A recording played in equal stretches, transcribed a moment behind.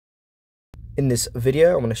In this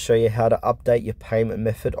video, I'm going to show you how to update your payment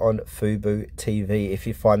method on FuboTV. If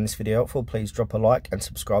you find this video helpful, please drop a like and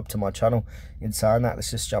subscribe to my channel. In saying that,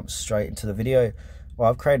 let's just jump straight into the video. Well,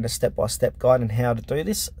 I've created a step-by-step guide on how to do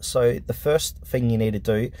this. So the first thing you need to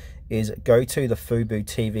do is go to the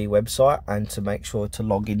FuboTV website and to make sure to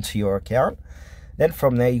log into your account. Then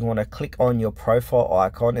from there, you want to click on your profile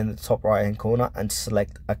icon in the top right hand corner and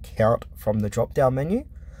select account from the drop down menu.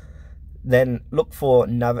 Then look for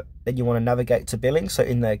then you want to navigate to billing. So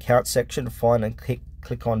in the account section, find and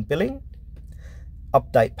click on billing.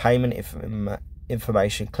 Update payment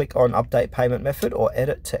information. Click on update payment method or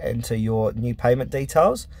edit to enter your new payment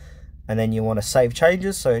details. And then you want to save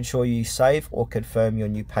changes. So ensure you save or confirm your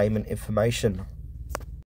new payment information.